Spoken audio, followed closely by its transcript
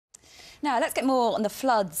Now, let's get more on the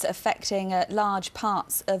floods affecting large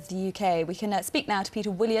parts of the UK. We can speak now to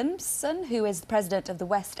Peter Williamson, who is the president of the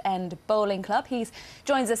West End Bowling Club. He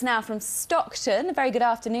joins us now from Stockton. A very good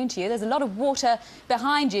afternoon to you. There's a lot of water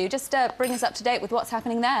behind you. Just bring us up to date with what's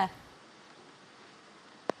happening there.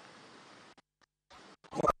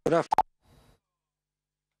 Good afternoon.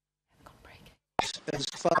 As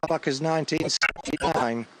far back as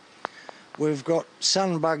 1979, we've got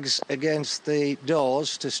sandbags against the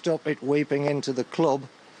doors to stop it weeping into the club.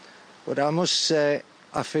 But I must say,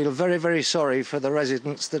 I feel very, very sorry for the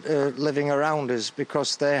residents that are living around us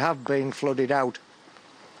because they have been flooded out.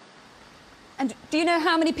 And do you know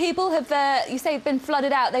how many people have, you say, been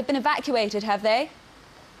flooded out? They've been evacuated, have they?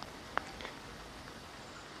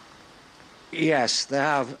 Yes, they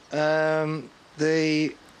have.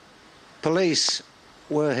 The police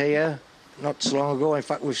were here not so long ago. In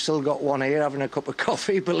fact, we've still got one here having a cup of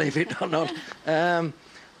coffee, believe it or not. And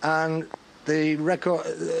the record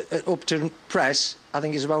up to press, I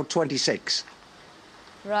think, is about 26.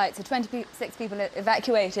 Right, so 26 people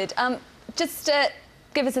evacuated. Just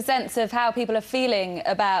give us a sense of how people are feeling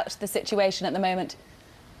about the situation at the moment.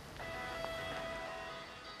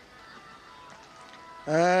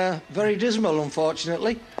 Very dismal,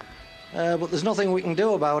 unfortunately, but there's nothing we can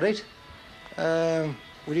do about it.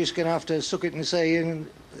 We're just going to have to suck it in the sea and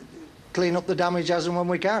clean up the damage as and when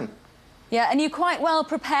we can. Yeah, and you're quite well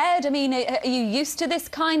prepared? I mean, are you used to this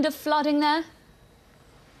kind of flooding there?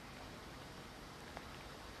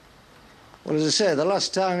 Well, as I say, the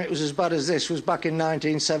last time it was as bad as this was back in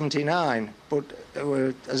 1979. But,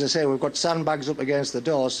 as I say, we've got sandbags up against the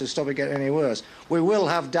doors to stop it getting any worse. We will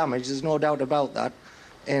have damage, there's no doubt about that,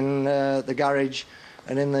 in the garage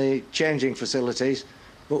and in the changing facilities.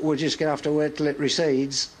 But we're just going to have to wait till it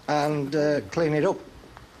recedes and clean it up.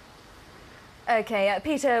 OK,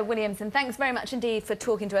 Peter Williamson, thanks very much indeed for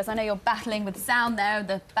talking to us. I know you're battling with sound there,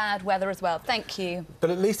 the bad weather as well. Thank you.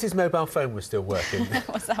 But at least his mobile phone was still working.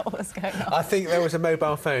 Was that what was going on? I think there was a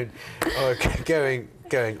mobile phone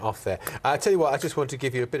going off there. I tell you what, I just want to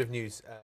give you a bit of news.